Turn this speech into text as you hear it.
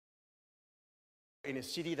in a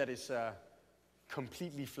city that is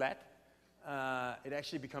completely flat, it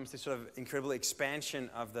actually becomes this sort of incredible expansion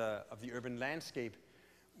of the urban landscape,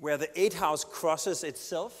 where the 8 house crosses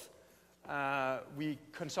itself. We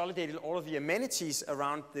consolidated all of the amenities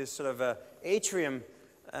around this sort of atrium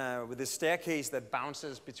with this staircase that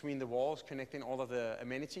bounces between the walls, connecting all of the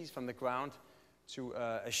amenities from the ground to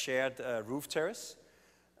a shared roof terrace.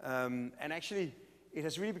 And actually, it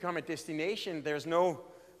has really become a destination. There's no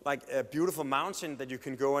like a beautiful mountain that you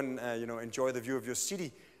can go and enjoy the view of your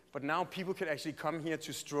city. But now people can actually come here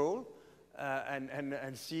to stroll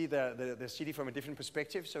and see the city from a different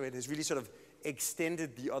perspective. So it has really sort of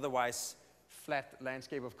extended the otherwise flat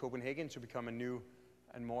landscape of Copenhagen to become a new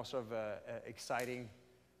and more sort of exciting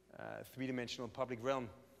three-dimensional public realm.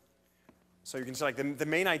 So you can see like the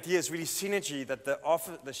main idea is really synergy, that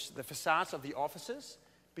the facades of the offices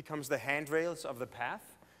becomes the handrails of the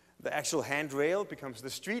path. The actual handrail becomes the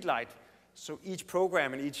street light. So each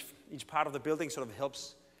program and each part of the building sort of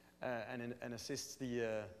helps and assists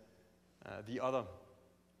the other.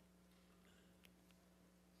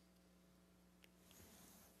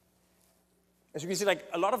 As you can see, like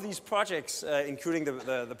a lot of these projects, including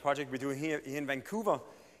the project we're doing here in Vancouver,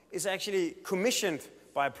 is actually commissioned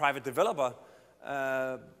by a private developer.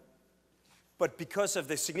 But because of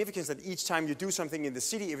the significance that each time you do something in the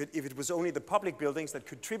city, if it was only the public buildings that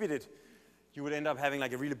contributed, you would end up having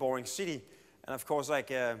like a really boring city. And of course, like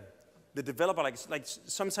the developer, like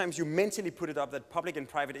sometimes you mentally put it up that public and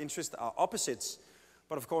private interests are opposites.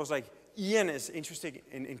 But of course, like Ian is interested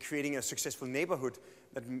in creating a successful neighborhood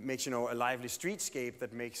that makes, a lively streetscape,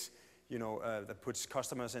 that makes, that puts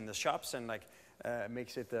customers in the shops and like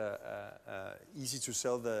makes it easy to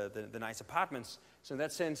sell the nice apartments. So in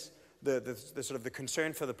that sense, the sort of the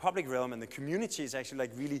concern for the public realm and the community is actually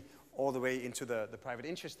like really all the way into the private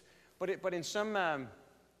interest. But in some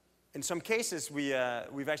cases, we've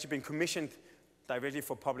actually been commissioned directly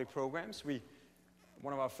for public programs.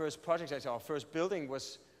 One of our first projects, actually our first building,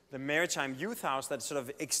 was the Maritime Youth House that sort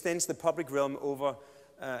of extends the public realm over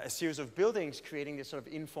a series of buildings, creating this sort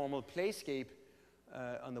of informal playscape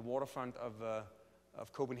on the waterfront of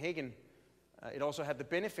Copenhagen. It also had the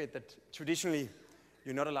benefit that traditionally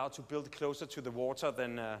you're not allowed to build closer to the water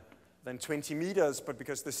than 20 meters, but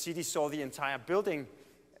because the city saw the entire building,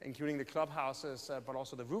 including the clubhouses, but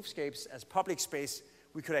also the roofscapes, as public space,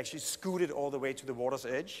 we could actually scoot it all the way to the water's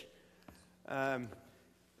edge.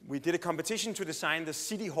 We did a competition to design the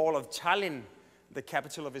City Hall of Tallinn, the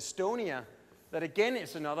capital of Estonia, that again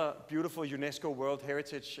is another beautiful UNESCO World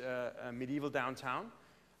Heritage medieval downtown.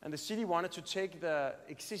 And the city wanted to take the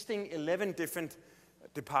existing 11 different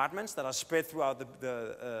departments that are spread throughout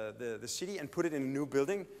the city and put it in a new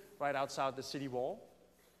building right outside the city wall.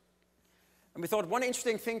 And we thought one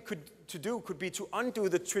interesting thing could be to undo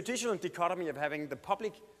the traditional dichotomy of having the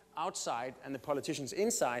public outside and the politicians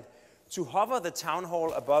inside, to hover the town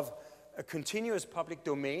hall above a continuous public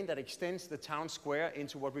domain that extends the town square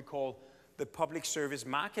into what we call the public service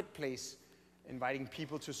marketplace, inviting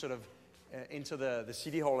people to sort of enter the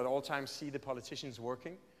city hall at all times, see the politicians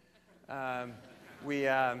working.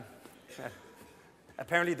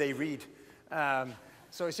 Apparently they read.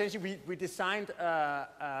 So essentially we designed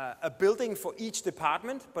a building for each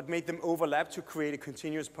department, but made them overlap to create a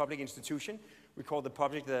continuous public institution. We call the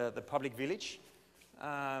public village.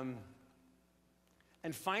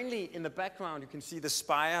 And finally, in the background, you can see the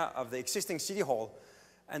spire of the existing city hall.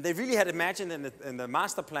 And they really had imagined in the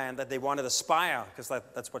master plan that they wanted a spire, because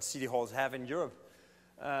that's what city halls have in Europe.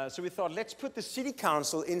 So we thought, let's put the city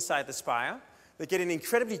council inside the spire. They get an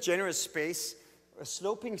incredibly generous space. A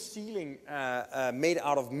sloping ceiling made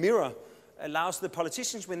out of mirror allows the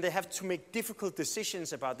politicians, when they have to make difficult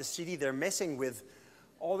decisions about the city they're messing with,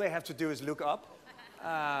 all they have to do is look up.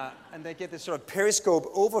 And they get this sort of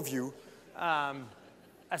periscope overview.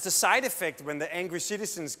 As a side effect, when the angry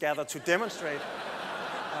citizens gather to demonstrate,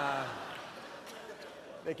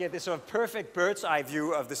 they get this sort of perfect bird's eye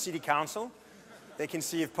view of the city council. They can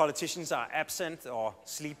see if politicians are absent or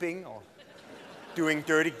sleeping or doing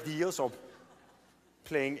dirty deals or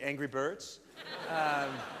playing Angry Birds.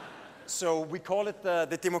 So we call it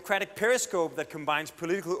the democratic periscope that combines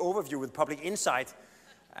political overview with public insight.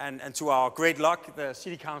 And to our great luck, the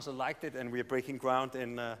city council liked it, and we are breaking ground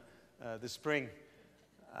in the spring.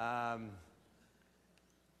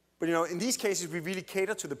 But in these cases, we really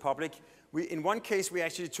cater to the public. In one case, we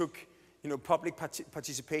actually took public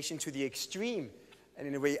participation to the extreme, and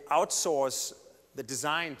in a way outsource the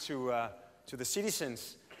design to the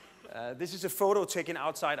citizens. This is a photo taken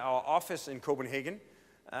outside our office in Copenhagen.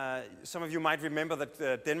 Some of you might remember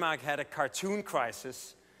that Denmark had a cartoon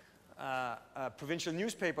crisis. a provincial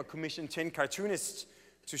newspaper commissioned 10 cartoonists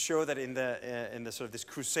to show that in the sort of this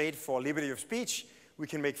crusade for liberty of speech, we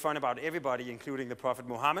can make fun about everybody, including the Prophet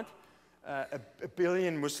Muhammad. A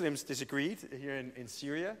billion Muslims disagreed here in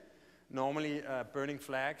Syria. Normally, burning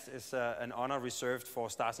flags is an honor reserved for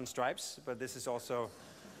Stars and Stripes, but this is also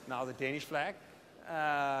now the Danish flag.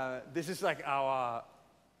 This is like our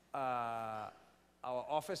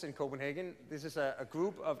office in Copenhagen. This is a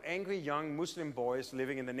group of angry young Muslim boys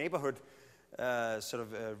living in the neighborhood,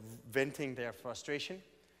 venting their frustration.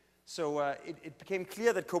 So it became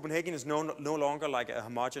clear that Copenhagen is no longer like a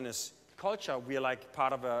homogeneous culture. We are like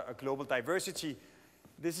part of a global diversity.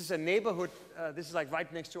 This is a neighborhood. This is like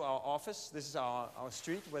right next to our office. This is our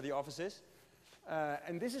street where the office is.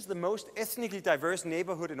 And this is the most ethnically diverse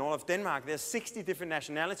neighborhood in all of Denmark. There's 60 different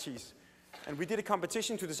nationalities. And we did a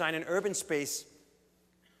competition to design an urban space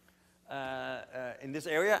in this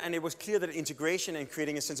area, and it was clear that integration and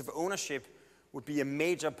creating a sense of ownership would be a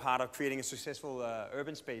major part of creating a successful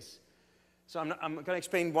urban space. So I'm going to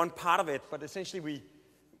explain one part of it, but essentially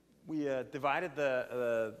we divided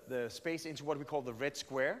the space into what we call the red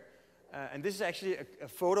square. And this is actually a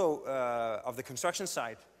photo of the construction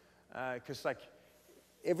site, because like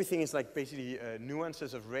everything is like basically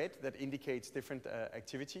nuances of red that indicates different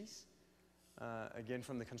activities. Again,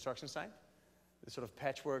 from the construction site. The sort of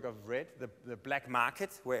patchwork of red, the black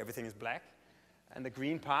market, where everything is black, and the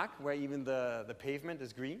green park, where even the pavement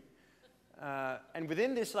is green. And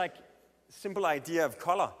within this like simple idea of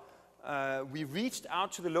color, we reached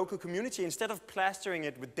out to the local community. Instead of plastering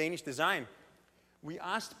it with Danish design, we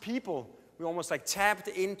asked people, we almost like tapped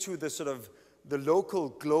into the sort of the local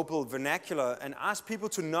global vernacular and asked people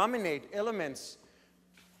to nominate elements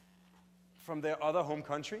from their other home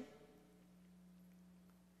country.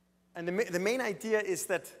 And the main idea is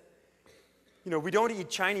that, you know, we don't eat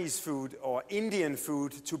Chinese food or Indian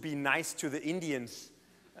food to be nice to the Indians.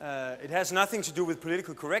 It has nothing to do with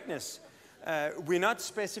political correctness. We're not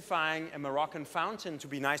specifying a Moroccan fountain to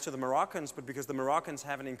be nice to the Moroccans, but because the Moroccans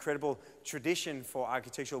have an incredible tradition for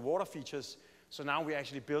architectural water features. So now we're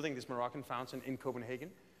actually building this Moroccan fountain in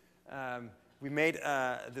Copenhagen. We made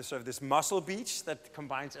this mussel beach that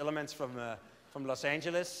combines elements from Los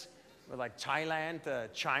Angeles, with like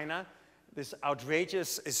Thailand, China, this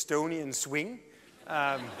outrageous Estonian swing.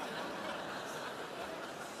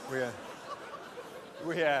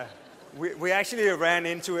 We actually ran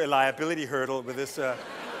into a liability hurdle with this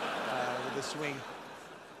swing.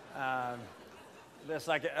 There's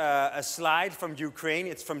like a slide from Ukraine.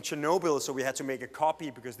 It's from Chernobyl, so we had to make a copy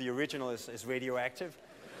because the original is radioactive.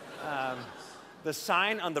 The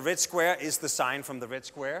sign on the red square is the sign from the red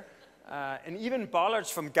square. And even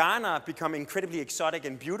bollards from Ghana become incredibly exotic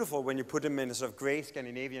and beautiful when you put them in a sort of gray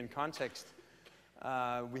Scandinavian context.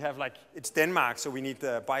 We have like, it's Denmark, so we need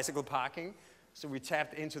bicycle parking. So we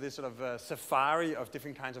tapped into this sort of safari of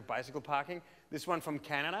different kinds of bicycle parking. This one from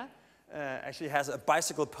Canada actually has a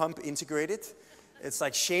bicycle pump integrated. It's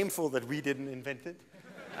like shameful that we didn't invent it.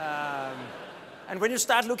 And when you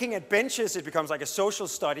start looking at benches, it becomes like a social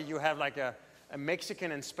study. You have like a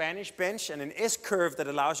Mexican and Spanish bench and an S-curve that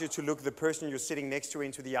allows you to look the person you're sitting next to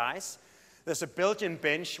into the eyes. There's a Belgian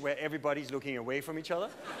bench where everybody's looking away from each other.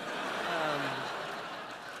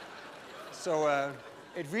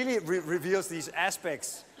 It really reveals these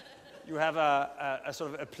aspects. You have a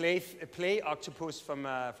sort of a play octopus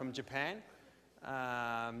from Japan,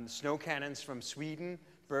 snow cannons from Sweden,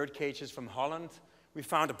 bird cages from Holland. We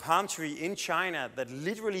found a palm tree in China that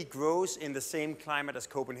literally grows in the same climate as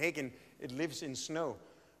Copenhagen. It lives in snow.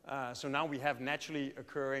 So now we have naturally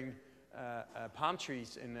occurring palm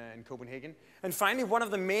trees in Copenhagen. And finally, one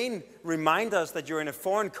of the main reminders that you're in a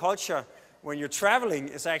foreign culture when you're traveling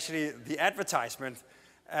is actually the advertisement.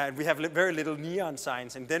 We have very little neon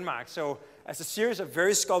signs in Denmark. So as a series of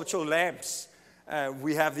very sculptural lamps,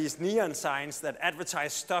 we have these neon signs that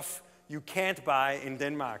advertise stuff you can't buy in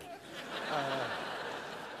Denmark.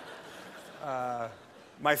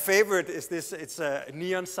 My favorite is this. It's a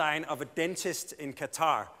neon sign of a dentist in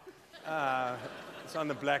Qatar. It's on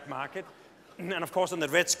the black market. And of course, on the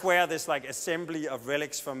red square, there's like assembly of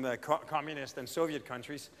relics from the communist and Soviet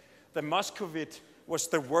countries. The Moscovite was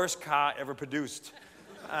the worst car ever produced.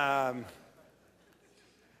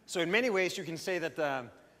 So in many ways, you can say that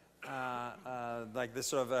like this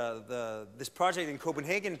sort of this project in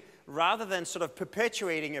Copenhagen, rather than sort of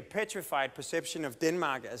perpetuating a petrified perception of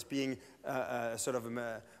Denmark as being a sort of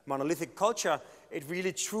a monolithic culture, it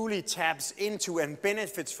really truly taps into and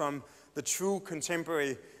benefits from the true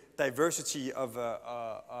contemporary diversity of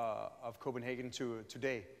Copenhagen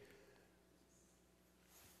today.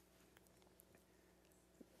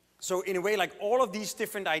 So in a way, like all of these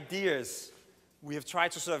different ideas, we have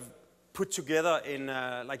tried to sort of put together in,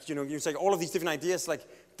 like, you know, you say all of these different ideas, like,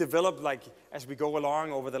 develop, like, as we go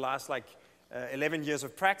along over the last, like, 11 years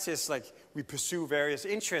of practice, like, we pursue various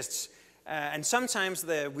interests. And sometimes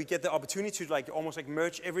we get the opportunity to, like, almost, like,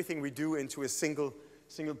 merge everything we do into a single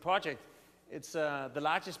project. It's the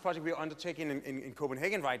largest project we're undertaking in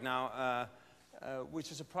Copenhagen right now,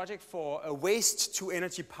 which is a project for a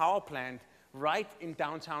waste-to-energy power plant right in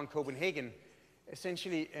downtown Copenhagen.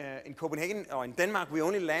 Essentially, in Copenhagen, or in Denmark, we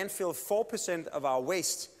only landfill 4% of our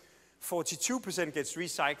waste. 42% gets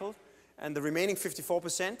recycled, and the remaining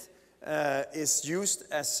 54% is used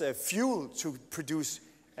as fuel to produce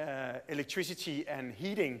electricity and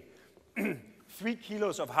heating. 3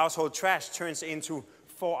 kilos of household trash turns into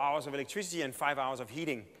 4 hours of electricity and 5 hours of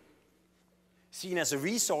heating. Seen as a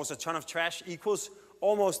resource, a ton of trash equals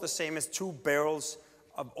almost the same as 2 barrels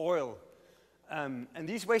of oil. And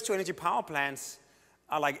these waste-to-energy power plants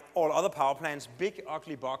are like all other power plants, big,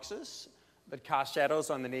 ugly boxes that cast shadows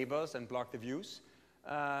on the neighbors and block the views.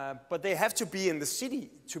 But they have to be in the city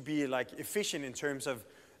to be like efficient in terms of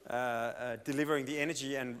delivering the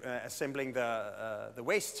energy and assembling the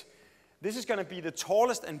waste. This is going to be the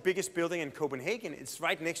tallest and biggest building in Copenhagen. It's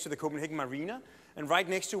right next to the Copenhagen Marina and right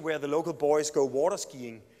next to where the local boys go water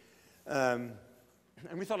skiing. And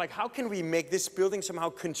we thought, like, how can we make this building somehow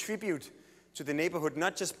contribute to the neighborhood,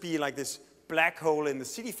 not just be like this black hole in the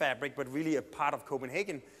city fabric, but really a part of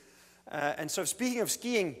Copenhagen. And so speaking of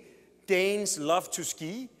skiing, Danes love to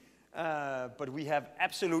ski, but we have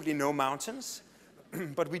absolutely no mountains.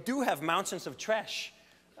 But we do have mountains of trash.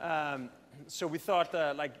 So we thought,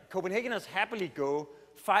 like, Copenhageners happily go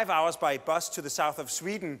 5 hours by bus to the south of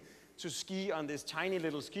Sweden to ski on this tiny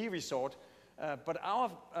little ski resort. But our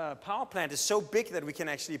power plant is so big that we can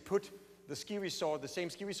actually put the same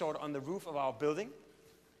ski resort on the roof of our building.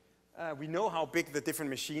 We know how big the different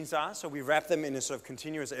machines are, so we wrap them in a sort of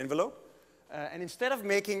continuous envelope. And instead of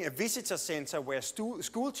making a visitor center where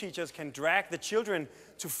school teachers can drag the children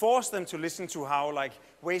to force them to listen to how, like,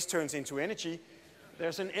 waste turns into energy,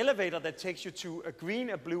 there's an elevator that takes you to a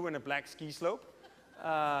green, a blue, and a black ski slope.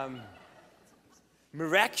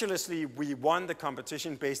 Miraculously, we won the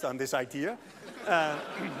competition based on this idea.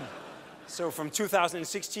 So from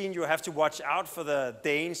 2016, you have to watch out for the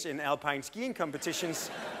Danes in alpine skiing competitions,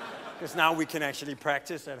 because now we can actually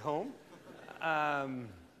practice at home.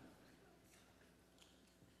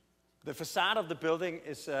 The facade of the building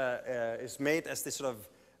is made as this sort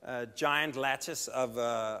of giant lattice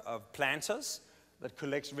of planters that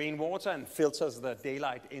collects rainwater and filters the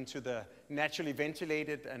daylight into the naturally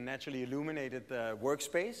ventilated and naturally illuminated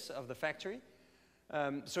workspace of the factory.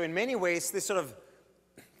 So in many ways, this sort of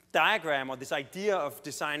diagram, or this idea of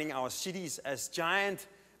designing our cities as giant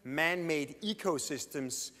man-made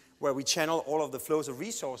ecosystems where we channel all of the flows of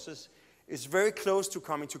resources, is very close to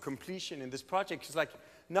coming to completion in this project. It's like,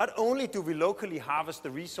 not only do we locally harvest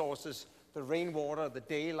the resources, the rainwater, the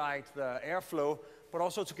daylight, the airflow, but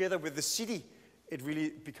also together with the city, it really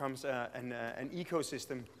becomes an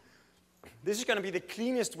ecosystem. This is going to be the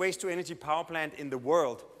cleanest waste-to-energy power plant in the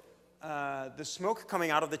world. The smoke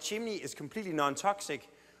coming out of the chimney is completely non-toxic,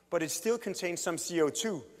 but it still contains some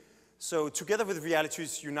CO2. So together with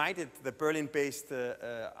Realities United, the Berlin-based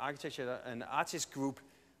architecture and artist group,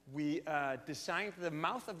 we designed the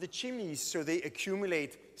mouth of the chimneys so they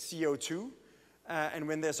accumulate CO2. And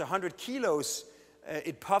when there's 100 kilos,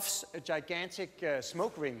 it puffs a gigantic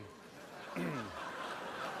smoke ring.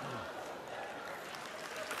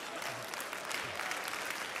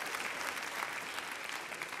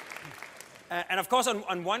 And of course,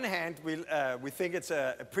 on one hand, we think it's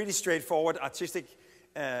a pretty straightforward artistic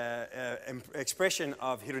expression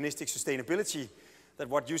of hedonistic sustainability, that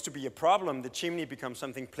what used to be a problem, the chimney, becomes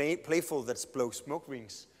something playful that blows smoke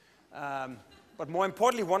rings. But more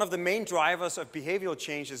importantly, one of the main drivers of behavioral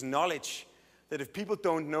change is knowledge, that if people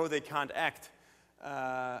don't know, they can't act.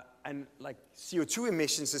 And like CO2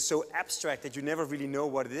 emissions is so abstract that you never really know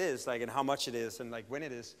what it is, like, and how much it is, and like when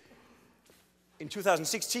it is. In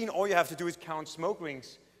 2016, all you have to do is count smoke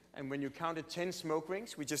rings. And when you counted 10 smoke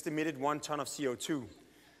rings, we just emitted 1 ton of CO2.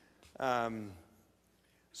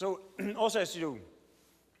 So also, as you do,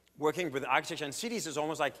 working with architecture and cities is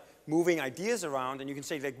almost like moving ideas around. And you can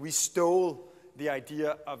say, like, we stole the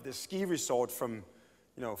idea of the ski resort from,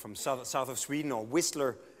 you know, from south of Sweden or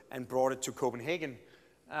Whistler and brought it to Copenhagen.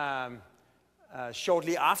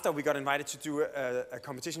 Shortly after, we got invited to do a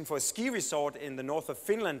competition for a ski resort in the north of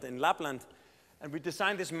Finland, in Lapland. And we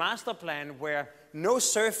designed this master plan where no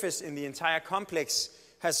surface in the entire complex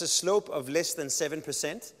has a slope of less than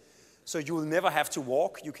 7%. So you will never have to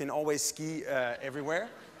walk. You can always ski everywhere.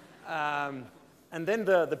 And then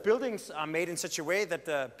the buildings are made in such a way that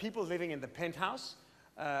the people living in the penthouse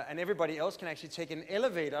and everybody else can actually take an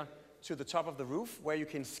elevator to the top of the roof where you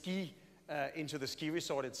can ski into the ski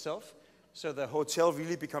resort itself. So the hotel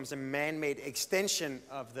really becomes a man-made extension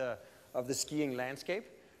of the skiing landscape.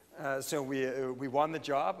 So we won the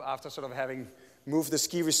job after sort of having moved the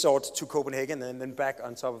ski resort to Copenhagen and then back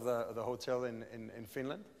on top of the hotel in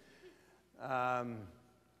Finland.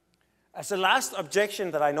 As a last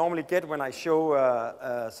objection that I normally get when I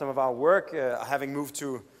show some of our work, having moved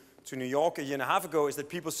to New York a year and a half ago, is that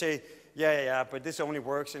people say, yeah, but this only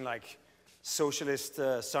works in like socialist,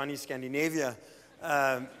 sunny Scandinavia.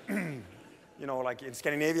 You know, like in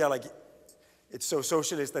Scandinavia, like it's so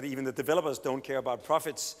socialist that even the developers don't care about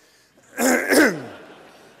profits.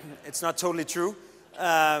 It's not totally true.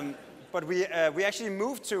 But we actually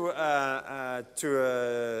moved to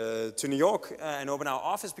New York and opened our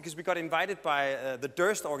office because we got invited by the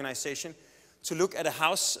Durst organization to look at a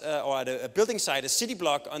house or at a building site, a city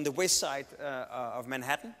block on the west side of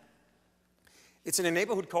Manhattan. It's in a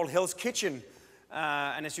neighborhood called Hell's Kitchen.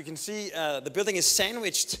 And as you can see, the building is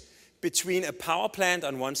sandwiched between a power plant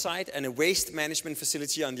on one side and a waste management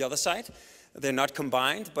facility on the other side. They're not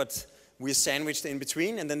combined, but we're sandwiched in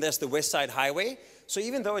between. And then there's the West Side Highway. So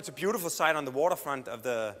even though it's a beautiful site on the waterfront of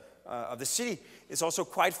the city, it's also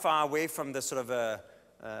quite far away from the sort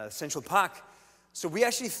of Central Park. So we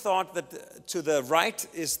actually thought that to the right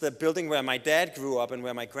is the building where my dad grew up and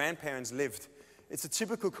where my grandparents lived. It's a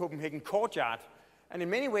typical Copenhagen courtyard. And in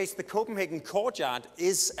many ways, the Copenhagen courtyard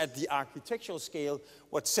is at the architectural scale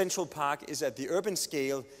what Central Park is at the urban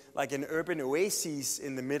scale, like an urban oasis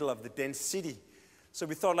in the middle of the dense city. So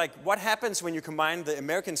we thought, like, what happens when you combine the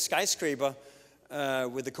American skyscraper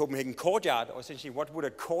with the Copenhagen courtyard, or essentially what would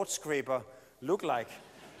a court scraper look like?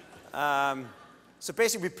 So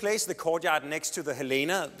basically we placed the courtyard next to the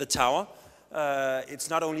Helena, the tower. It's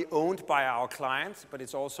not only owned by our client, but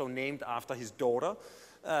it's also named after his daughter.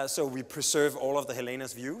 So we preserve all of the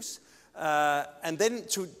Helena's views. And then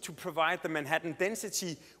to provide the Manhattan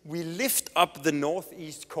density, we lift up the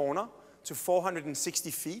northeast corner to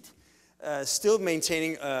 460 feet, still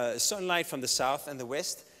maintaining sunlight from the south and the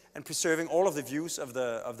west, and preserving all of the views of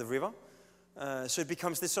the river. So it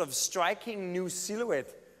becomes this sort of striking new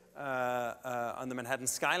silhouette on the Manhattan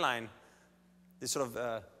skyline, this sort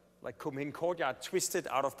of like Copenhagen courtyard twisted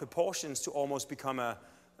out of proportions to almost become a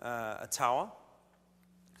tower.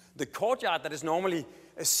 The courtyard that is normally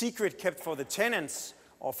a secret kept for the tenants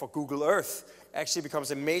or for Google Earth actually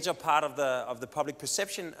becomes a major part of the public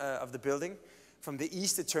perception of the building. From the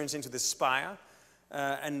east it turns into the spire,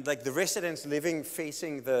 and like the residents living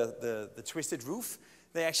facing the twisted roof,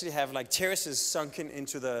 they actually have like terraces sunken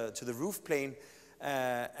into the roof plane,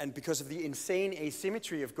 and because of the insane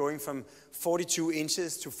asymmetry of going from 42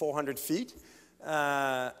 inches to 400 feet,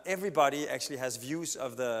 everybody actually has views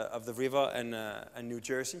of the river and New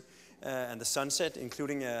Jersey and the sunset,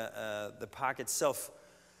 including the park itself.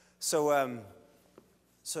 So,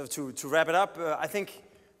 so to wrap it up,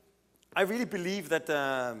 I really believe that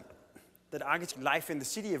that architect life in the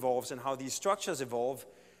city evolves and how these structures evolve.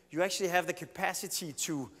 You actually have the capacity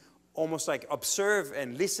to almost like observe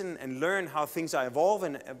and listen and learn how things are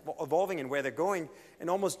evolving and where they're going, and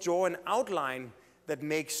almost draw an outline that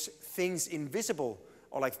makes things invisible,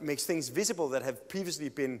 or like makes things visible that have previously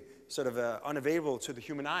been sort of unavailable to the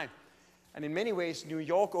human eye. And in many ways, New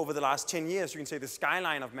York over the last 10 years, you can say the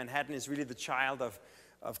skyline of Manhattan is really the child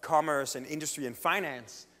of commerce and industry and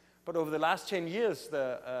finance. But over the last 10 years,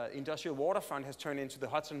 the industrial waterfront has turned into the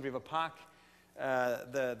Hudson River Park.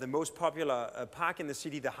 The most popular park in the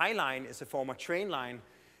city, the High Line, is a former train line.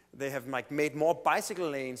 They have like made more bicycle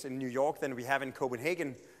lanes in New York than we have in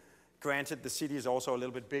Copenhagen. Granted, the city is also a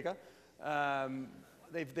little bit bigger.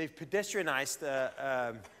 They've pedestrianized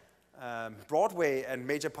Broadway and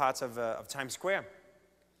major parts of Times Square.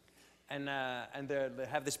 And they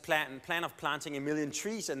have this plan of planting 1 million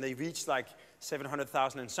trees, and they reached like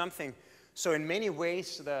 700,000 and something. So in many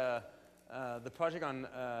ways, the project on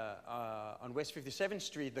West 57th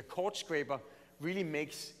Street, the court scraper, really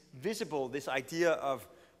makes visible this idea of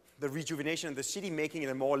the rejuvenation of the city, making it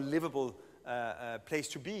a more livable place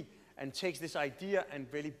to be, and takes this idea and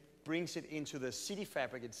really brings it into the city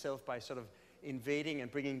fabric itself by sort of invading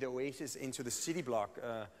and bringing the oasis into the city block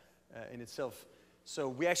in itself. So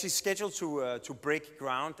we're actually scheduled to break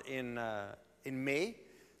ground in May.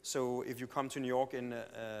 So if you come to New York in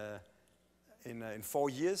 4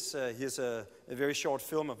 years, here's a very short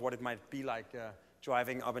film of what it might be like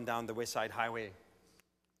driving up and down the West Side Highway.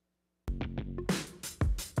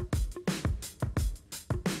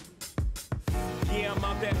 Yeah, Yeah, I'm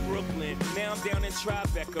out at Brooklyn. Now I'm down in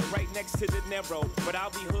Tribeca, right next to the Narrow. But I'll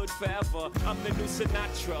be hood forever. I'm the new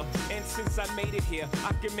Sinatra. And since I made it here,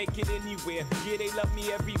 I can make it anywhere. Yeah, they love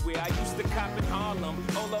me everywhere. I used to cop in Harlem.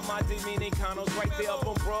 All of my Dominicanos right there up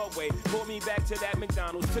on Broadway. Pulled me back to that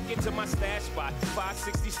McDonald's. Took it to my stash spot,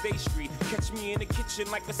 560 State Street. Catch me in the kitchen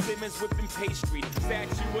like a Simmons whipping pastry.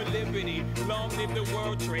 Statue of Liberty. Long live the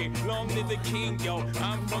World Trade. Long live the King, yo.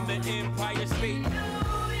 I'm from the Empire State.